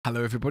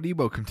Hello everybody,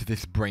 welcome to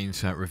this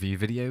Braincert review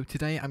video.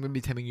 Today I'm going to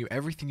be telling you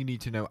everything you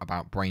need to know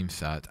about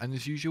Braincert, and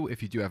as usual,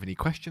 if you do have any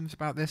questions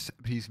about this,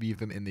 please leave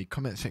them in the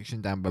comment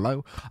section down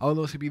below. I will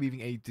also be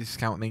leaving a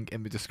discount link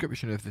in the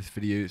description of this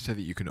video so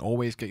that you can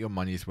always get your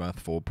money's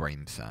worth for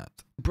Braincert.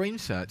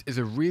 Braincert is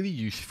a really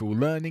useful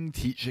learning,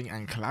 teaching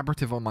and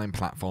collaborative online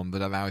platform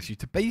that allows you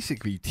to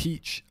basically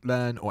teach,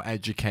 learn or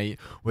educate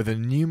with a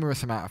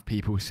numerous amount of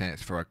people, say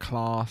it's for a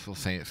class or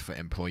say it's for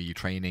employee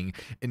training,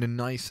 in a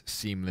nice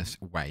seamless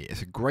way.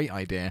 It's a great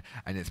idea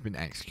and it's been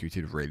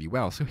executed really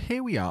well. So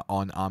here we are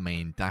on our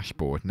main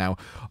dashboard. Now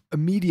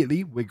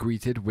immediately we're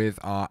greeted with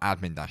our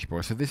admin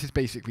dashboard. So this is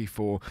basically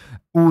for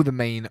all the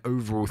main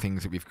overall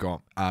things that we've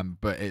got,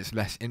 but it's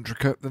less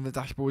intricate than the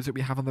dashboards that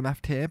we have on the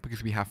left here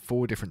because we have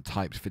 4 different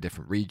types for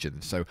different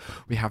regions. So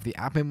we have the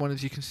admin one,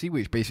 as you can see,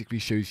 which basically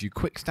shows you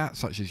quick stats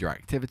such as your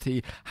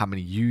activity, how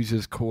many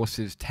users,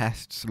 courses,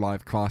 tests,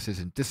 live classes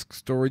and disk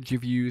storage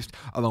you've used,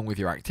 along with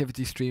your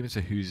activity stream, so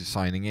who's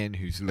signing in,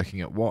 who's looking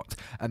at what,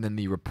 and then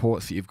the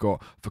reports that you've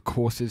got for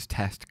courses,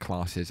 tests,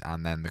 classes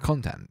and then the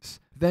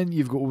contents. Then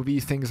you've got all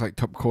these things like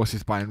top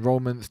courses by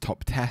enrollments,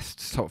 top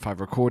tests, top 5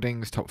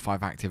 recordings, top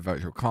 5 active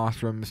virtual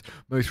classrooms,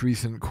 most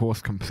recent course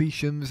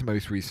completions,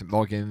 most recent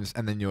logins,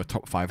 and then your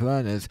top 5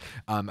 learners,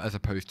 as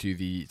opposed to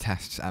the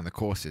tests and the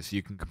courses. So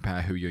you can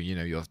compare who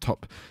your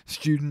top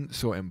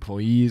students or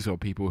employees or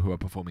people who are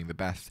performing the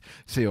best.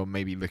 Say you're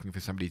maybe looking for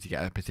somebody to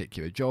get a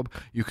particular job,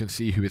 you can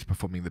see who is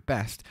performing the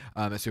best,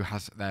 so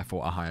has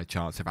therefore a higher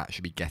chance of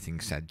actually getting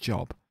said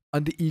job.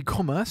 Under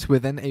e-commerce, we're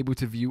then able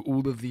to view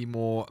all of the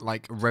more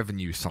like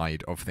revenue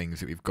side of things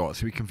that we've got.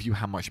 So we can view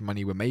how much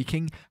money we're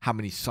making, how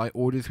many site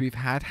orders we've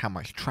had, how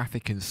much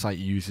traffic and site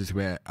users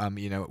we're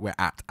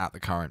at the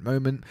current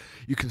moment.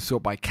 You can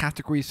sort by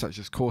categories such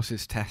as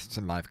courses, tests,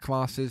 and live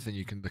classes. And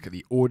you can look at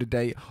the order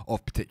date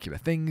of particular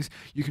things.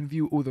 You can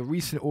view all the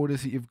recent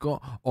orders that you've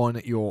got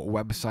on your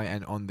website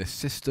and on this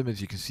system.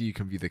 As you can see, you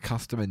can view the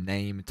customer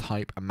name,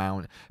 type,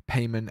 amount,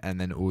 payment, and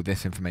then all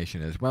this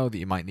information as well that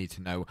you might need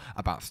to know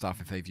about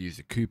stuff if they've use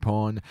a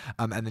coupon,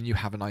 and then you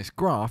have a nice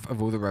graph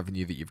of all the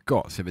revenue that you've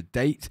got. So the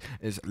date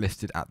is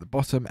listed at the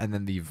bottom, and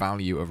then the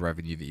value of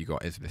revenue that you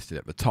got is listed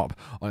at the top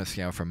on a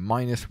scale from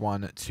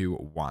 -1 to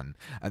 1.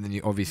 And then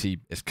you obviously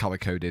it's color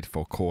coded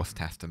for course,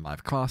 test, and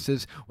live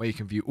classes, where you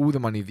can view all the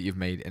money that you've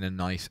made in a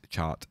nice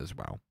chart as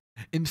well.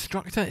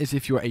 Instructor is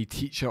if you're a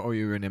teacher or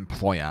you're an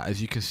employer.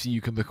 As you can see,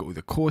 you can look at all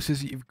the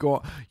courses that you've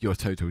got, your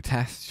total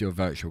tests, your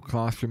virtual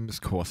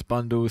classrooms, course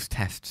bundles,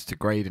 tests to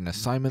grade and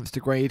assignments to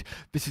grade.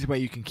 This is where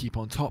you can keep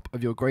on top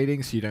of your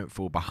grading so you don't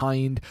fall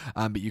behind,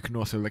 but you can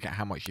also look at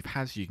how much you've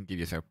had, so you can give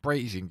yourself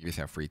breaks, you can give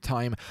yourself free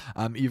time.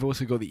 You've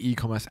also got the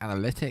e-commerce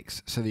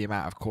analytics, so the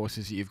amount of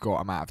courses that you've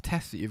got, amount of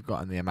tests that you've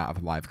got, and the amount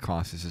of live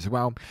classes as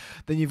well.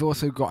 Then you've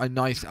also got a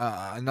nice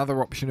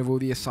another option of all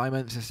the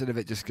assignments. Instead of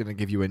it just going to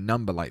give you a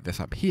number like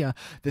this up here,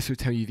 this will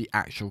tell you the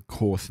actual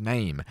course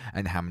name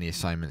and how many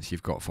assignments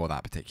you've got for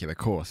that particular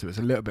course. So it's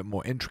a little bit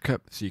more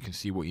intricate, so you can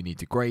see what you need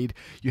to grade.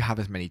 You have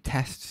as many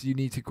tests you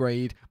need to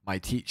grade, my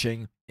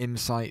teaching,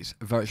 insights,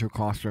 virtual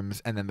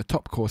classrooms, and then the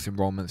top course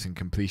enrollments and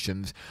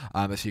completions,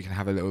 so you can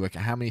have a little look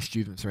at how many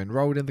students are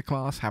enrolled in the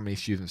class, how many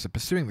students are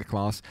pursuing the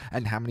class,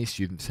 and how many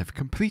students have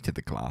completed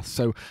the class.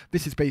 So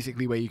this is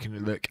basically where you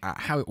can look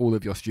at how all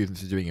of your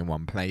students are doing in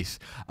one place,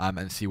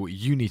 and see what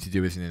you need to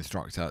do as an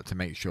instructor to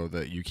make sure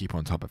that you keep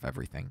on top of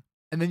everything.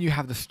 And then you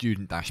have the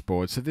student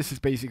dashboard. So this is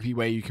basically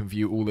where you can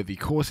view all of the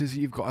courses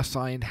that you've got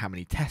assigned, how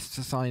many tests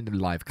assigned,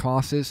 and live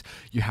classes.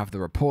 You have the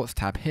reports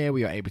tab here where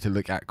you're able to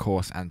look at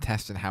course and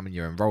tests and how many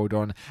you're enrolled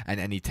on and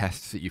any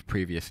tests that you've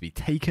previously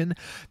taken.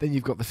 Then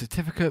you've got the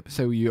certificate.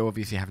 So you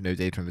obviously have no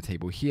data on the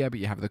table here, but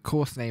you have the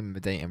course name and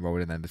the date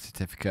enrolled and then the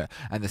certificate,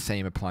 and the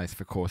same applies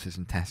for courses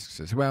and tests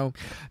as well.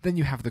 Then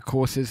you have the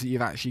courses that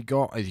you've actually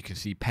got, as you can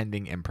see,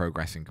 pending, in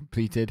progress, and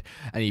completed.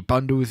 Any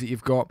bundles that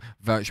you've got,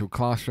 virtual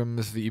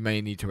classrooms that you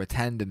may need to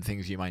attend, and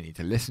things you might need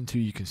to listen to.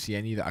 You can see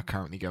any that are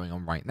currently going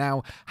on right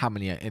now, how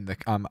many are in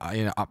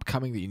the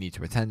upcoming that you need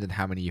to attend, and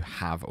how many you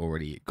have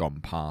already gone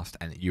past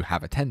and you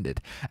have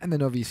attended. And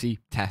then obviously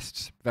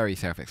tests, very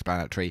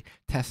self-explanatory,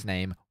 test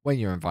name, when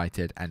you're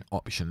invited, and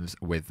options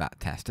with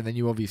that test. And then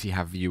you obviously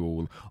have view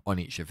all on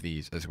each of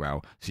these as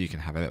well, so you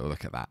can have a little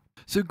look at that.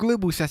 So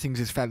global settings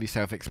is fairly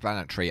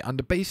self-explanatory.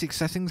 Under basic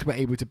settings, we're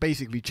able to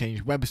basically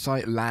change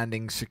website,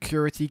 landing,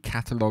 security,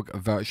 catalog,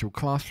 virtual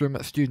classroom,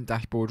 student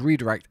dashboard,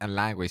 redirect, and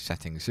language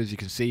settings. So as you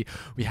can see,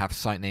 we have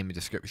site name and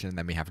description, and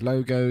then we have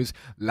logos.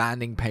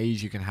 Landing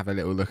page, you can have a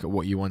little look at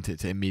what you want it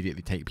to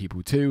immediately take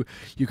people to.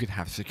 You can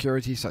have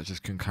security, such as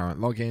concurrent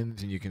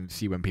logins, and you can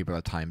see when people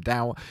are timed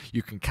out.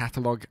 You can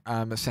catalog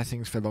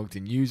settings for logged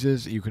in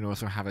users. You can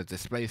also have a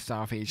display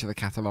style for each of the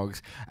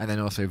catalogs, and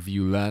then also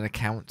view learn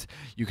account.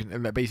 You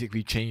can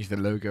basically change the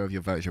logo of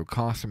your virtual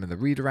classroom and the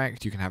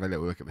redirect. You can have a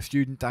little look at the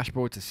student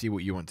dashboard to see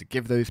what you want to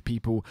give those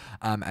people,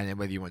 and then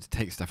whether you want to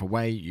take stuff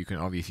away. You can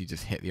obviously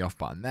just hit the off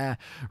button there.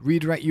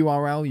 Redirect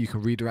URL, you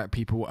can redirect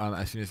people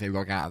as soon as they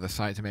log out of the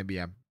site to maybe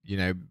a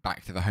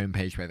back to the home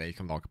page where they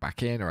can log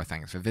back in, or a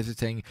thanks for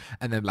visiting.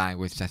 And then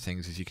language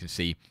settings, as you can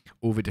see,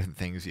 all the different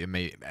things you're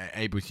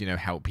able to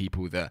help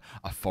people that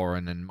are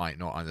foreign and might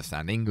not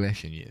understand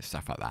English, and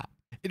stuff like that.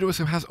 It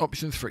also has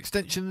options for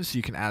extensions, so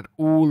you can add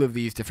all of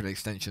these different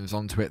extensions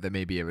onto it that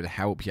may be able to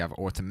help. You have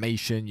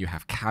automation, you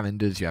have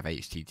calendars, you have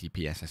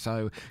HTTP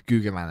SSO,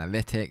 Google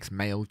Analytics,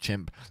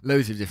 MailChimp,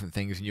 loads of different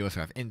things, and you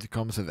also have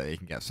intercom so that they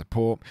can get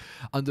support.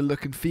 Under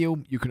look and feel,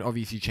 you can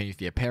obviously change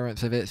the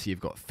appearance of it, so you've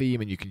got theme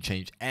and you can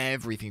change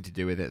everything to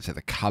do with it, so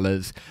the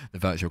colors, the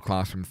virtual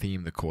classroom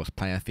theme, the course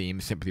player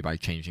theme, simply by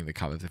changing the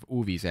colors of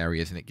all these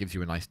areas, and it gives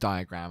you a nice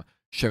diagram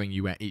showing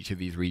you where each of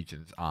these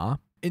regions are.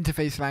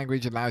 Interface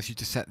language allows you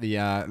to set the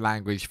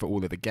language for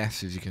all of the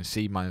guests. As you can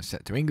see, mine's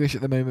set to English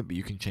at the moment, but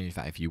you can change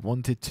that if you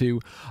wanted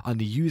to.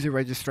 Under user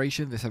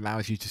registration, this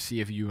allows you to see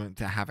if you want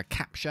to have a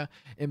captcha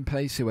in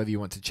place, so whether you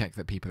want to check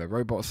that people are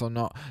robots or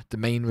not.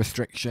 Domain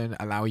restriction,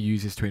 allow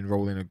users to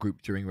enroll in a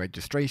group during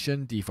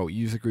registration. Default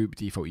user group,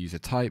 default user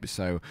type,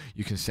 so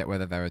you can set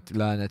whether they're a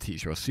learner,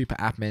 teacher, or super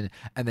admin.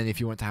 And then if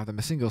you want to have them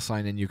a single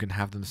sign-in, you can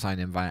have them sign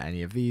in via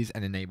any of these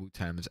and enable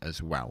terms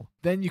as well.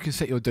 Then you can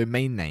set your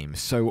domain name.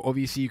 So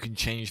obviously you can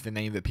change the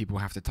name that people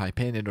have to type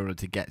in order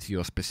to get to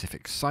your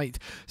specific site.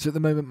 So at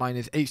the moment mine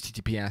is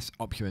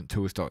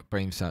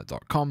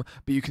https://opulentools.braincert.com,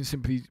 but you can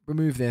simply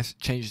remove this,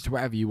 change it to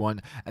whatever you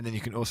want, and then you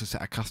can also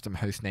set a custom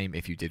host name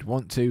if you did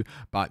want to,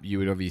 but you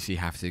would obviously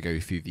have to go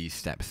through these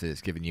steps that it's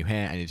given you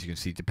here, and as you can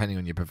see, depending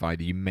on your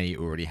provider, you may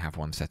already have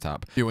one set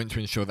up. You want to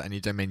ensure that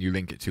any domain you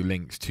link it to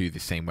links to the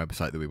same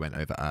website that we went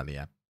over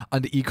earlier.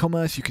 Under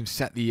e-commerce, you can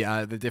set the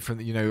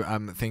different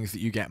things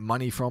that you get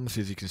money from.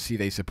 So as you can see,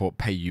 they support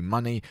Pay You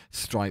Money,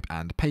 Stripe,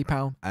 and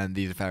PayPal, and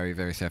these are very,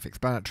 very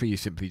self-explanatory. You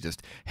simply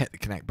just hit the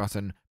connect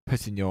button,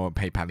 put in your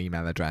PayPal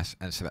email address,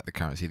 and select the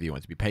currency that you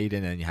want to be paid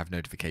in, and you have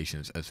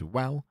notifications as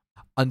well.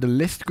 Under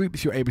list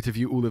groups, you're able to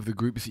view all of the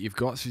groups that you've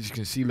got. So as you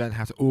can see, learn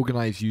how to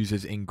organize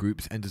users in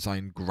groups and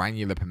design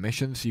granular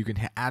permissions. So you can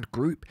hit add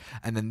group,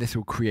 and then this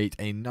will create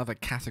another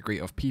category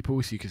of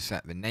people. So you can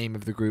set the name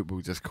of the group.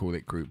 We'll just call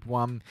it group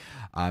 1,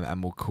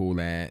 and we'll call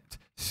it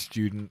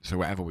students, or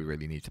whatever we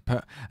really need to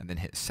put, and then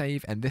hit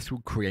save, and this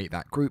will create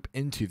that group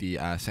into the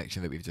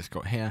section that we've just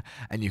got here,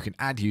 and you can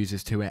add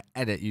users to it,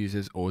 edit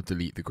users, or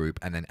delete the group,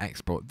 and then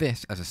export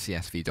this as a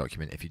CSV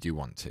document if you do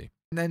want to.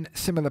 And then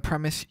similar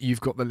premise,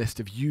 you've got the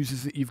list of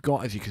users that you've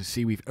got. As you can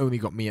see, we've only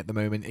got me at the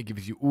moment. It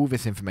gives you all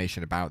this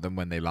information about them,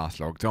 when they last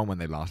logged on, when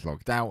they last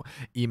logged out,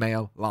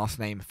 email, last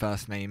name,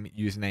 first name,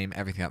 username,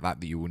 everything like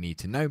that you will need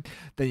to know.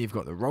 Then you've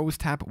got the roles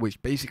tab,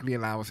 which basically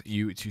allows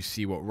you to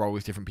see what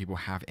roles different people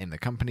have in the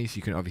company. So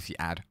you can obviously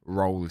add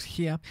roles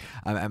here,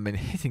 and when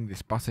hitting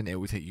this button, it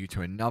will take you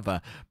to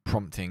another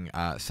prompting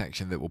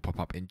section that will pop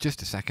up in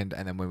just a second.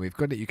 And then when we've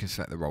got it, you can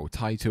select the role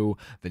title,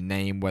 the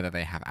name, whether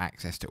they have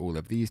access to all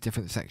of these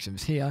different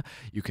sections here.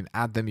 You can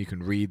add them, you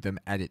can read them,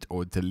 edit,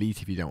 or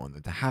delete if you don't want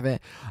them to have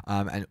it,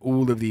 and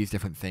all of these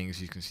different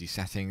things. You can see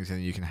settings,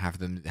 and you can have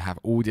them have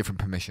all different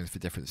permissions for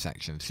different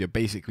sections. So you're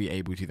basically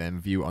able to then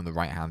view on the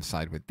right hand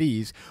side with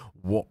these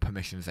what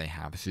permissions they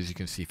have. So as you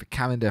can see, for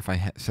calendar, if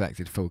I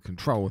selected full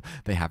control,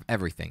 they have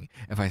everything.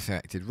 If I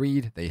selected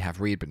read, they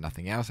have read but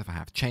nothing else. If I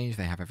have change,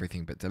 they have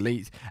everything but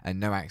delete, and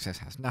no access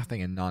has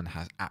nothing, and none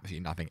has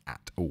absolutely nothing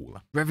at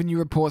all. Revenue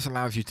reports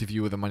allows you to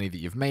view all the money that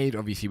you've made.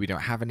 Obviously we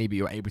don't have any, but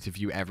you're able to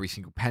view every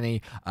single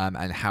penny,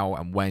 and how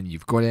and when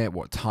you've got it,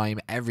 what time,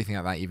 everything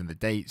like that, even the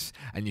dates.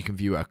 And you can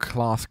view a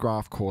class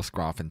graph, course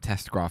graph, and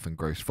test graph, and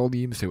gross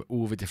volume, so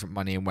all the different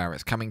money and where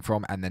it's coming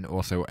from, and then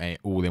also a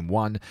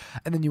all-in-one.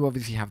 And then you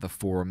obviously have the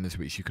forums,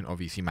 which you can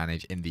obviously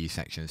manage in these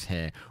sections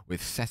here.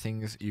 With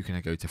settings, you can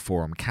go to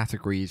forum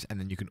categories, and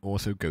then you can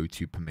also go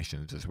to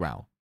permissions as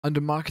well. Under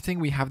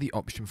marketing, we have the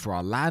option for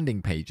our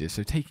landing pages.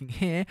 So taking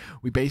here,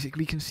 we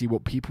basically can see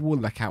what people will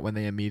look at when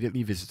they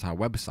immediately visit our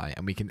website,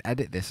 and we can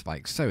edit this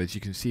like so. As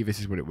you can see, this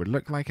is what it would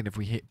look like, and if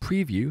we hit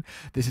preview,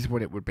 this is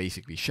what it would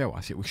basically show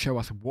us. It will show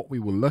us what we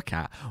will look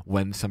at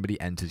when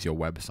somebody enters your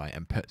website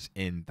and puts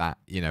in that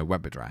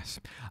web address,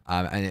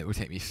 and it will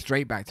take me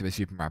straight back to the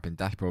super admin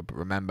dashboard. But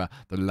remember,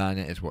 the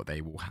learner is what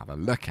they will have a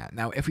look at.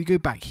 Now if we go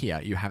back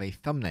here, you have a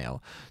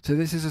thumbnail. So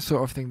this is a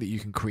sort of thing that you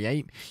can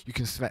create. You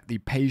can select the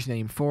page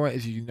name for it.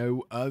 As you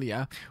know,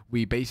 earlier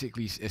we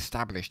basically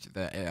established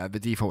that the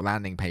default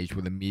landing page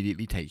will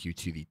immediately take you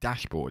to the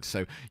dashboard,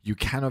 so you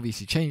can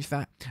obviously change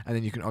that, and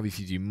then you can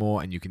obviously do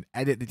more, and you can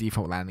edit the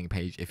default landing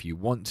page if you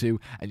want to,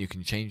 and you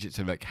can change it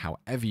to look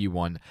however you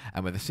want.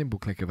 And with a simple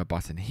click of a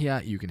button here,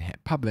 you can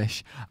hit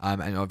publish,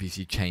 and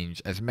obviously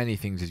change as many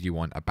things as you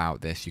want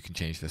about this. You can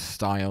change the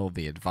style,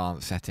 the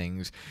advanced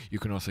settings. You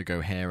can also go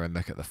here and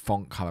look at the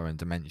font color and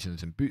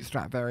dimensions and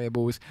bootstrap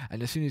variables,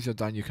 and as soon as you're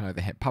done, you can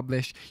either hit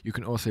publish. You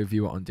can also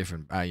view it on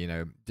different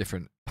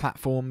different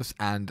platforms,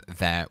 and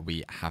there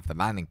we have the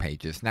landing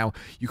pages. Now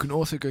you can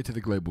also go to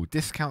the global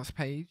discounts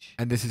page,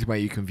 and this is where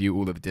you can view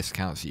all of the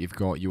discounts that you've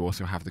got. You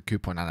also have the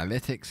coupon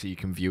analytics, so you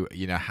can view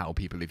how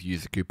people have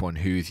used the coupon,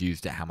 who's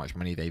used it, how much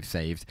money they've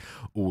saved,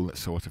 all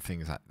sort of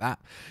things like that.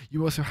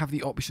 You also have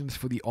the options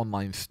for the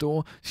online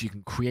store, so you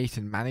can create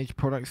and manage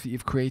products that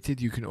you've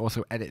created. You can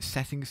also edit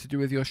settings to do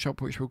with your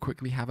shop, which we'll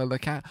quickly have a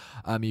look at.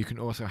 You can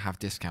also have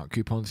discount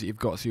coupons that you've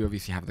got, so you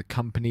obviously have the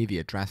company, the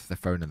address, the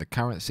phone, and the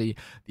currency,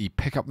 the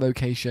pickup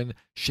location,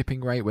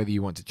 shipping rate, whether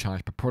you want to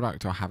charge per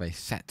product or have a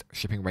set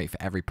shipping rate for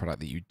every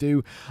product that you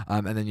do,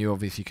 and then you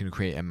obviously can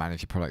create and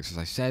manage your products, as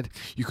I said.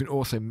 You can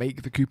also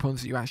make the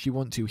coupons that you actually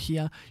want to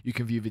here. You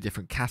can view the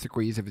different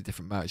categories of the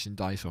different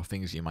merchandise or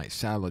things you might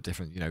sell, or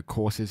different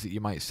courses that you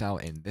might sell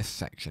in this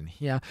section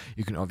here.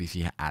 You can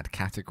obviously add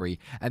category,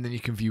 and then you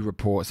can view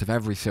reports of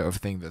every sort of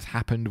thing that's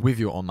happened with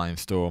your online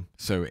store,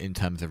 so in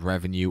terms of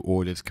revenue,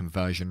 orders,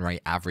 conversion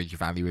rate, average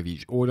value of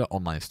each order,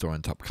 online store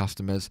and top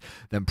customers.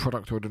 Then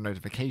product order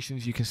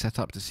notifications you can set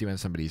up to see when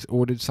somebody's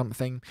ordered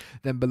something.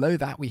 Then below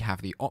that we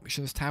have the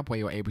options tab, where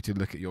you're able to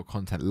look at your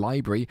content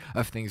library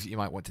of things that you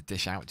might want to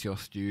dish out to your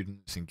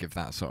students and give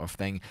that sort of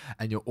thing.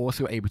 And you're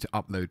also able to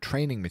upload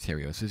training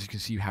materials. So as you can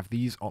see, you have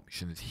these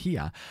options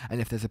here, and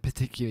if there's a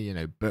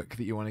particular book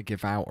that you want to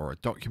give out, or a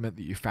document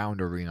that you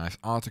found, or a really nice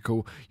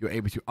article, you're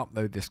able to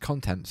upload this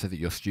content so that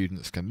your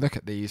students can look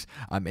at these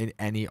in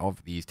any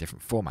of these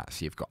different formats.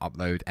 So you've got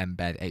upload,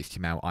 embed,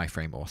 HTML,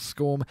 iframe, or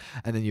SCORM,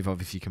 and then you've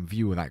obviously can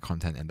view all that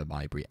content in the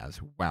library as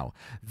well.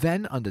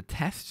 Then under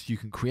tests, you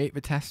can create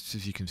the tests,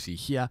 as you can see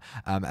here,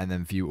 and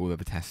then view all of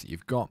the tests that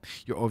you've got.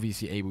 You're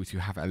obviously able to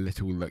have a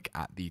little look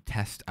at the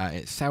test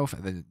itself,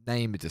 the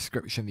name, the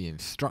description, the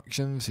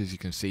instructions, as you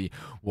can see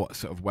what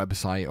sort of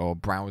website or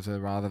browser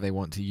rather they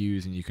want to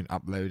use, and you can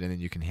upload, and then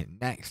you can hit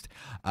next,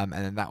 and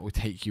then that will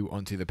take you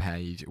onto the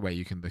page where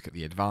you can look at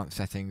the advanced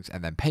settings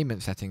and then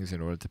payment settings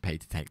in order to pay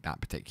to take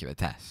that particular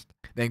test.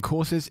 Then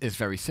courses is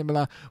very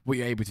similar. What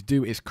you're able to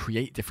do is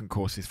create different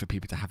courses for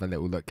people to have a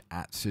little look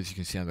at. So as you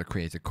can see under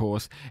create a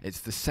course, it's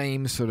the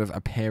same sort of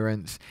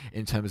appearance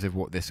in terms of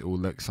what this all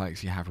looks like.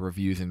 So you have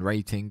reviews and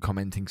rating,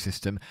 commenting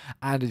system,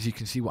 and as you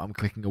can see what I'm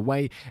clicking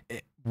away,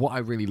 what I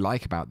really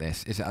like about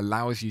this is it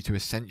allows you to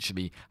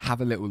essentially have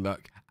a little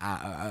look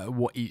at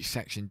what each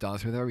section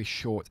does with a very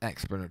short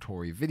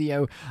explanatory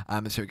video,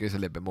 so it goes a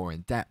little bit more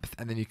in depth,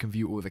 and then you can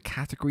view all the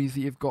categories that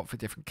you've got for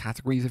different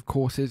categories of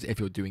courses. If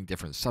you're doing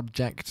different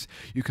subjects,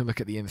 you can look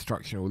at the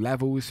instructional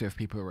levels, so if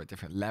people are at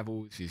different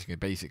levels, you can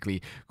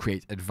basically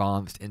create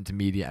advanced,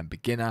 intermediate, and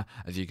beginner,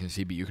 as you can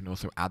see, but you can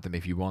also add them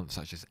if you want,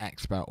 such as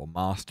expert or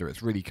master.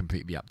 It's really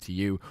completely up to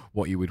you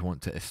what you would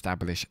want to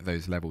establish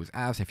those levels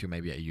as. If you're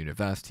maybe at a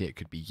university, it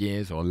could be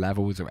years or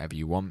levels or whatever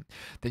you want.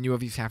 Then you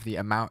obviously have the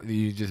amount,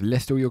 you just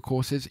list all your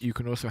courses. You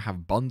can also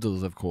have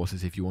bundles of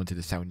courses if you wanted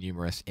to sell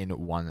numerous in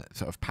one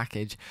sort of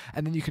package,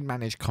 and then you can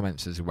manage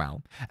comments as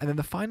well. And then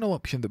the final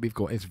option that we've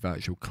got is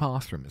virtual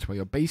classrooms, where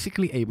you're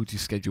basically able to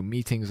schedule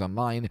meetings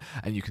online,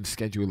 and you can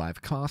schedule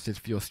live classes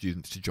for your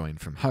students to join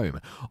from home.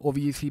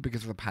 Obviously,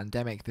 because of the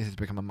pandemic, this has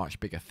become a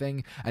much bigger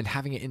thing, and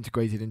having it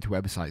integrated into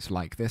websites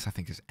like this I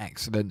think is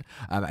excellent.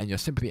 And you're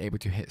simply able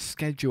to hit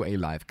schedule a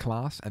live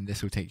class, and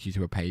this will take you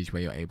to a page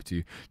where you're able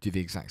to do the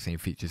exact same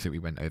features that we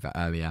went over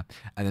earlier.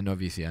 And then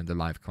obviously under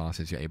live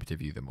classes, you're able to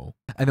view them all.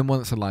 And then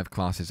once the live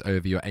class is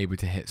over, you're able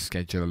to hit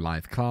schedule a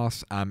live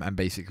class, and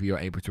basically you're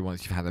able to,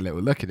 once you've had a little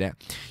look at it,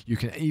 you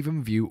can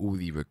even view all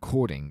the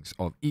recordings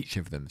of each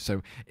of them.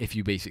 So if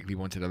you basically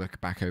wanted to look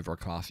back over a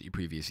class that you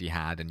previously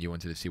had and you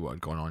wanted to see what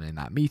had gone on in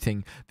that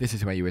meeting, this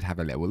is where you would have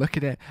a little look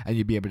at it, and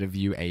you'd be able to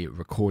view a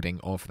recording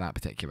of that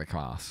particular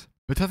class.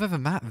 But other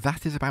than that,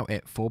 that is about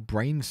it for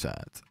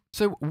Braincert.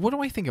 So what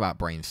do I think about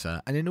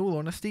Braincert? And in all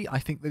honesty, I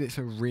think that it's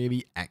a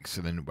really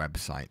excellent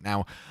website.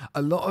 Now,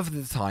 a lot of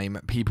the time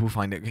people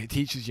find it,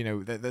 teachers,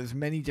 there's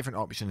many different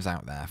options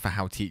out there for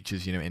how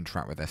teachers,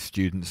 interact with their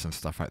students and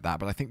stuff like that.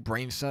 But I think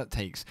Braincert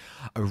takes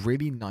a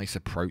really nice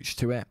approach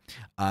to it.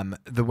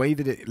 The way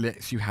that it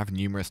lets you have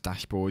numerous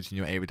dashboards and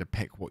you're able to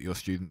pick what your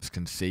students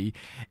can see,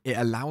 it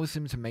allows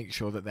them to make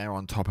sure that they're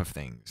on top of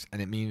things.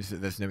 And it means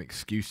that there's no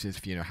excuses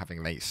for,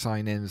 having late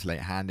sign-ins,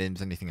 late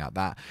hand-ins, anything like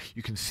that.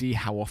 You can see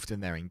how often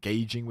they're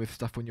engaging with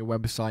stuff on your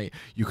website.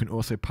 You can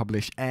also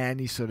publish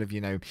any sort of,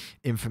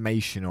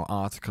 information or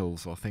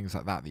articles or things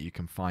like that that you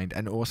can find,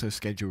 and also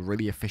schedule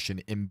really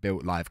efficient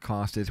inbuilt live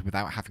classes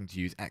without having to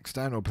use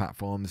external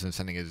platforms and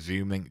sending a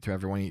Zoom link to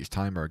everyone each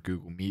time or a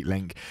Google Meet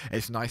link.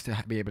 It's nice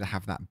to be able to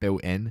have that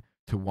built in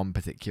to one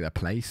particular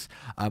place,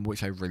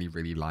 which I really,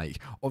 really like.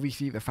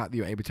 Obviously, the fact that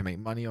you're able to make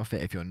money off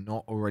it if you're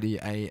not already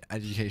a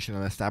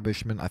educational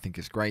establishment, I think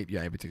is great.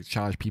 You're able to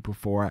charge people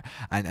for it,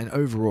 and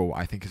overall,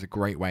 I think it's a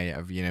great way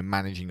of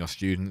managing your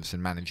students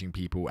and managing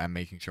people and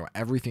making sure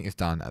everything is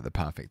done at the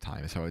perfect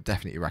time. So I would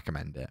definitely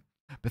recommend it.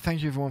 But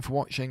thank you everyone for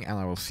watching, and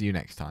I will see you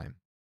next time.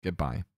 Goodbye.